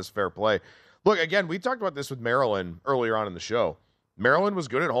turnabout is fair play. Look, again, we talked about this with Maryland earlier on in the show. Maryland was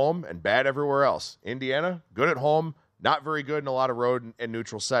good at home and bad everywhere else. Indiana, good at home, not very good in a lot of road and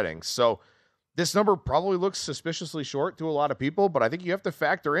neutral settings. So this number probably looks suspiciously short to a lot of people, but I think you have to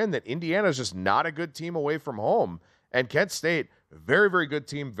factor in that Indiana is just not a good team away from home. And Kent State, very, very good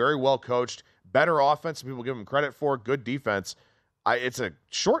team, very well coached, better offense than people give them credit for, good defense. It's a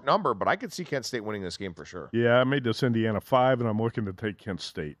short number, but I could see Kent State winning this game for sure. Yeah, I made this Indiana 5, and I'm looking to take Kent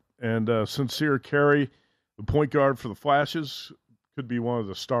State. And Sincere Carey, the point guard for the Flashes, could be one of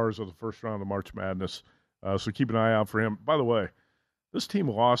the stars of the first round of March Madness. So keep an eye out for him. By the way, this team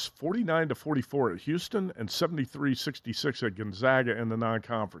lost 49-44 at Houston and 73-66 at Gonzaga in the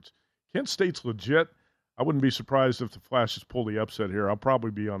non-conference. Kent State's legit. I wouldn't be surprised if the Flashes pull the upset here. I'll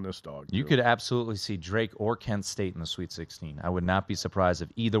probably be on this dog. You could absolutely see Drake or Kent State in the Sweet 16. I would not be surprised if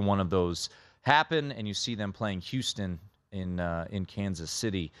either one of those happen, and you see them playing Houston in Kansas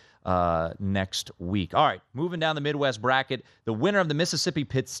City next week. All right, moving down the Midwest bracket, the winner of the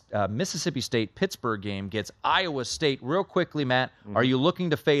Mississippi State-Pittsburgh game gets Iowa State. Real quickly, Matt, are you looking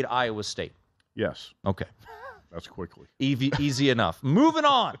to fade Iowa State? Yes. Okay. That's quickly. Easy enough. Moving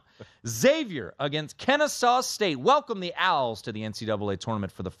on. Xavier against Kennesaw State. Welcome the Owls to the NCAA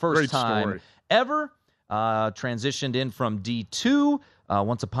tournament for the first time ever. Transitioned in from D2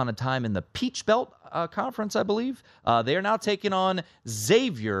 once upon a time in the Peach Belt Conference, I believe. They are now taking on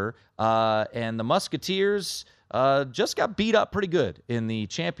Xavier, and the Musketeers just got beat up pretty good in the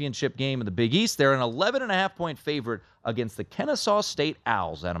championship game of the Big East. They're an 11.5-point favorite against the Kennesaw State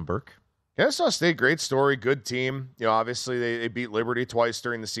Owls, Adam Burke. Kennesaw State, great story, good team. Obviously they beat Liberty twice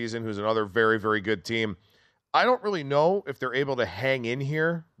during the season, who's another very, very good team. I don't really know if they're able to hang in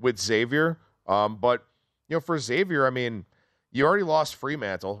here with Xavier, but for Xavier, I mean, you already lost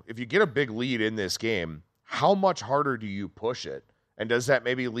Fremantle. If you get a big lead in this game, how much harder do you push it? And does that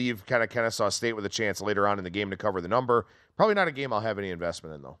maybe leave kind of Kennesaw State with a chance later on in the game to cover the number? Probably not a game I'll have any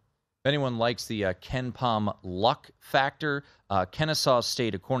investment in, though. If anyone likes the KenPom luck factor, Kennesaw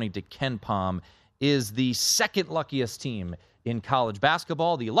State, according to KenPom, is the second luckiest team in college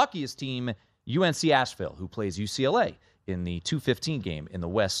basketball. The luckiest team, UNC Asheville, who plays UCLA in the 2:15 game in the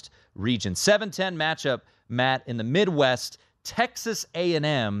West region. 7-10 matchup, Matt, in the Midwest. Texas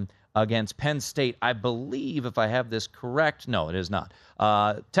A&M against Penn State. I believe, if I have this correct, no, it is not.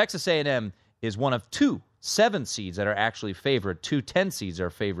 Texas A&M is one of 2 7 seeds that are actually favored. 2 10 seeds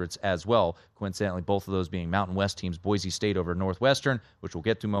are favorites as well. Coincidentally, both of those being Mountain West teams. Boise State over Northwestern, which we'll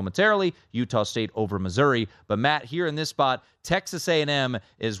get to momentarily. Utah State over Missouri. But Matt, here in this spot, Texas A&M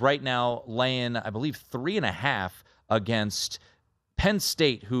is right now laying, I believe, 3.5 against Penn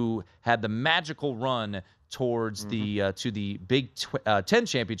State, who had the magical run towards to the Big Ten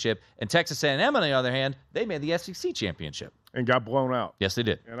championship. And Texas A&M, on the other hand, they made the SEC championship. And got blown out. Yes, they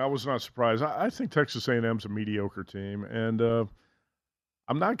did. And I was not surprised. I think Texas A&M's a mediocre team, and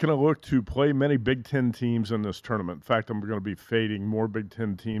I'm not going to look to play many Big Ten teams in this tournament. In fact, I'm going to be fading more Big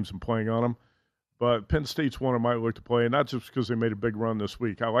Ten teams and playing on them. But Penn State's one I might look to play, and not just because they made a big run this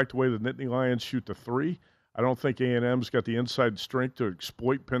week. I like the way the Nittany Lions shoot the 3. I don't think A&M's got the inside strength to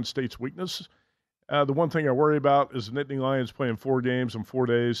exploit Penn State's weakness. The one thing I worry about is the Nittany Lions playing 4 games in 4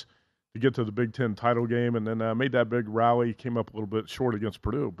 days to get to the Big Ten title game, and then made that big rally, came up a little bit short against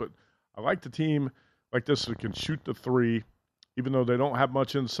Purdue. But I like the team like this that can shoot the 3, even though they don't have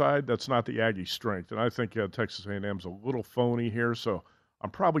much inside. That's not the Aggie strength, and I think Texas A&M's a little phony here, so I'm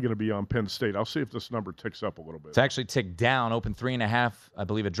probably going to be on Penn State. I'll see if this number ticks up a little bit. It's actually ticked down, open 3.5, I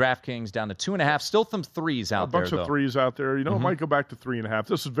believe, at DraftKings, down to 2.5. Still some 3s out there, A bunch of 3s out there. It might go back to 3.5.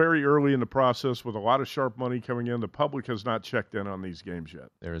 This is very early in the process with a lot of sharp money coming in. The public has not checked in on these games yet.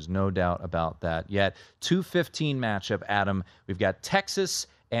 There is no doubt about that yet. 2:15 matchup, Adam. We've got Texas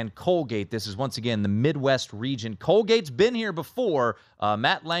and Colgate. This is, once again, the Midwest region. Colgate's been here before.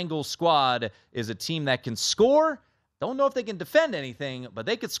 Matt Langle's squad is a team that can score. Don't know if they can defend anything, but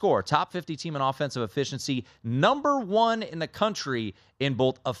they could score. Top 50 team in offensive efficiency. Number 1 in the country in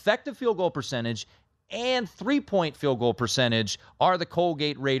both effective field goal percentage and 3-point field goal percentage are the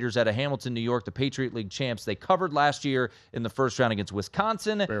Colgate Raiders out of Hamilton, New York, the Patriot League champs. They covered last year in the first round against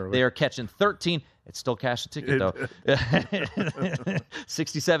Wisconsin. Barely. They are catching 13. It's still cash the ticket, though.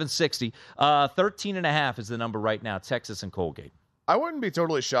 67-60. 13.5 is the number right now, Texas and Colgate. I wouldn't be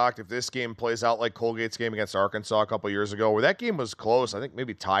totally shocked if this game plays out like Colgate's game against Arkansas a couple years ago, where that game was close. I think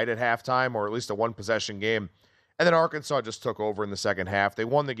maybe tied at halftime, or at least a 1-possession game. And then Arkansas just took over in the second half. They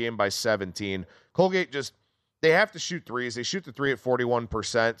won the game by 17. Colgate they have to shoot 3s. They shoot the 3 at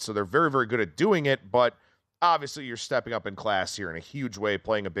 41%, so they're very, very good at doing it. But obviously you're stepping up in class here in a huge way,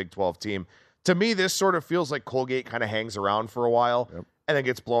 playing a Big 12 team. To me, this sort of feels like Colgate kind of hangs around for a while. Yep. And then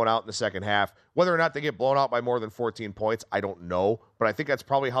gets blown out in the second half. Whether or not they get blown out by more than 14 points, I don't know. But I think that's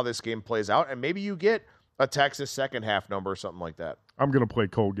probably how this game plays out. And maybe you get a Texas second half number or something like that. I'm going to play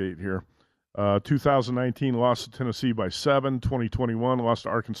Colgate here. 2019 lost to Tennessee by 7. 2021 lost to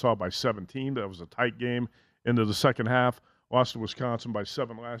Arkansas by 17. That was a tight game into the second half. Lost to Wisconsin by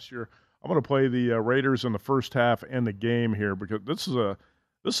 7 last year. I'm going to play the Raiders in the first half and the game here because this is a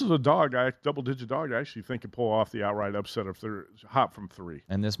double-digit dog I actually think can pull off the outright upset if they're hot from 3.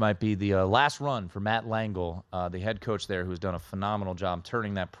 And this might be the last run for Matt Langle, the head coach there, who's done a phenomenal job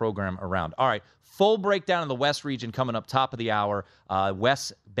turning that program around. All right, full breakdown of the West region coming up top of the hour.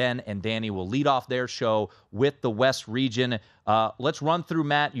 Wes, Ben, and Danny will lead off their show with the West region. Let's run through,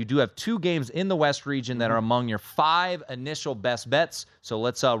 Matt. You do have 2 games in the West region that are among your 5 initial best bets. So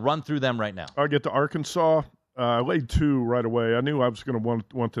let's run through them right now. I'll get to Arkansas. I laid 2 right away. I knew I was going to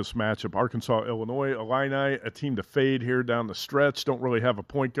want this matchup. Arkansas, Illinois, Illini, a team to fade here down the stretch. Don't really have a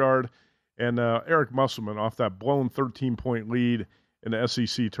point guard. And Eric Musselman off that blown 13-point lead in the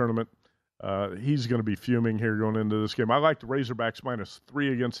SEC tournament. He's going to be fuming here going into this game. I like the Razorbacks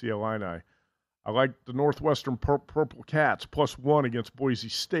 -3 against the Illini. I like the Northwestern Purple Cats +1 against Boise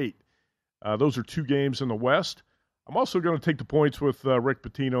State. Those are 2 games in the West. I'm also going to take the points with Rick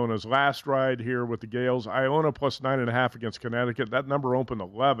Pitino in his last ride here with the Gales. Iona +9.5 against Connecticut. That number opened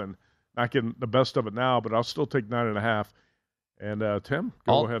 11. Not getting the best of it now, but I'll still take 9.5. And Tim,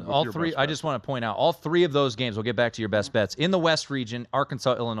 go ahead with all your 3. best I bet. just want to point out all 3 of those games. We'll get back to your best bets in the West region.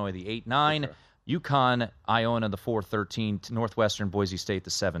 Arkansas, Illinois, the 8-9. Okay. UConn, Iona, the 4-13. Northwestern, Boise State,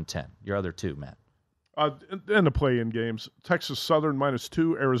 the 7-10. Your other 2, Matt. And the play-in games, Texas Southern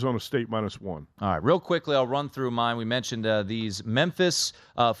 -2, Arizona State -1. All right, real quickly, I'll run through mine. We mentioned these. Memphis,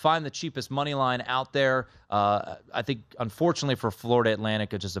 find the cheapest money line out there. I think, unfortunately for Florida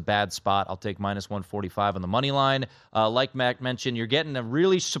Atlantic, it's just a bad spot. I'll take -145 on the money line. Like Mac mentioned, you're getting a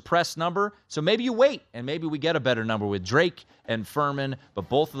really suppressed number, so maybe you wait, and maybe we get a better number with Drake and Furman. But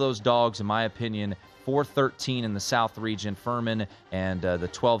both of those dogs, in my opinion, 4-13 in the South region, Furman, and the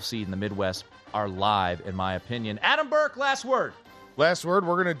 12 seed in the Midwest, are live, in my opinion. Adam Burke, last word. Last word,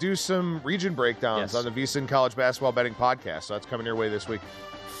 we're going to do some region breakdowns on the VSiN College Basketball Betting Podcast, so that's coming your way this week.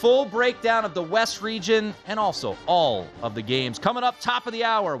 Full breakdown of the West region and also all of the games coming up top of the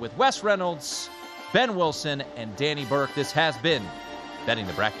hour with Wes Reynolds, Ben Wilson, and Danny Burke. This has been Betting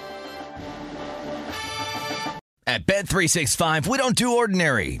the Bracket. At Bet365, we don't do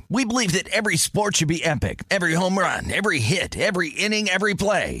ordinary. We believe that every sport should be epic. Every home run, every hit, every inning, every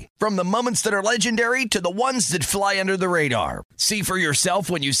play. From the moments that are legendary to the ones that fly under the radar. See for yourself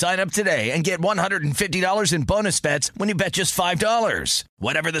when you sign up today and get $150 in bonus bets when you bet just $5.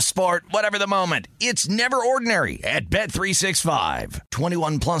 Whatever the sport, whatever the moment, it's never ordinary at Bet365.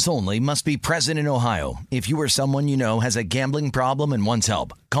 21 plus only. Must be present in Ohio. If you or someone you know has a gambling problem and wants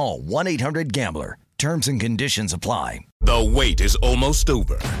help, call 1-800-GAMBLER. Terms and conditions apply. The wait is almost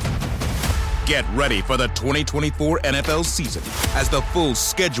over. Get ready for the 2024 NFL season as the full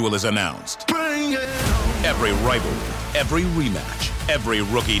schedule is announced. Bring it on. Every rivalry, every rematch, every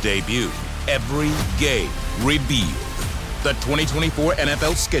rookie debut, every game revealed. The 2024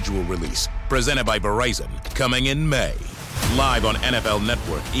 NFL schedule release, presented by Verizon, coming in May. Live on NFL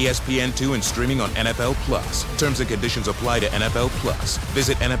Network, ESPN2, and streaming on NFL Plus. Terms and conditions apply to NFL Plus.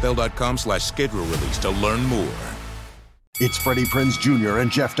 Visit NFL.com/schedule release to learn more. It's Freddie Prinze Jr. and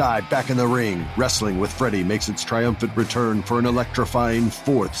Jeff Dye back in the ring. Wrestling with Freddie makes its triumphant return for an electrifying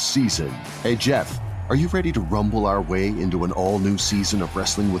 4th season. Hey, Jeff, are you ready to rumble our way into an all-new season of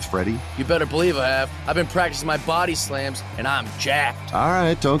Wrestling with Freddie? You better believe I have. I've been practicing my body slams, and I'm jacked. All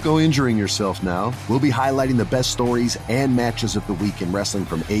right, don't go injuring yourself now. We'll be highlighting the best stories and matches of the week in wrestling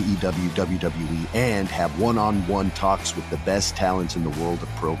from AEW, WWE, and have one-on-one talks with the best talents in the world of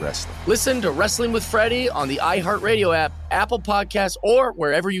pro wrestling. Listen to Wrestling with Freddie on the iHeartRadio app, Apple Podcasts, or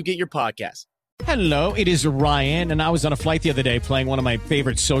wherever you get your podcasts. Hello, it is Ryan, and I was on a flight the other day playing one of my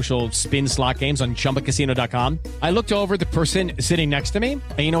favorite social spin slot games on ChumbaCasino.com. I looked over at the person sitting next to me,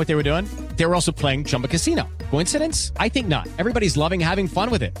 and you know what they were doing? They were also playing Chumba Casino. Coincidence? I think not. Everybody's loving having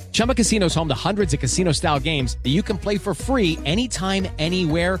fun with it. Chumba Casino is home to hundreds of casino-style games that you can play for free anytime,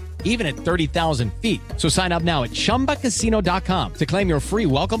 anywhere, even at 30,000 feet. So sign up now at ChumbaCasino.com to claim your free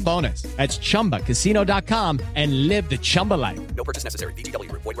welcome bonus. That's ChumbaCasino.com and live the Chumba life. No purchase necessary.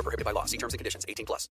 VGW. Void where prohibited by law. See terms and conditions. 18+.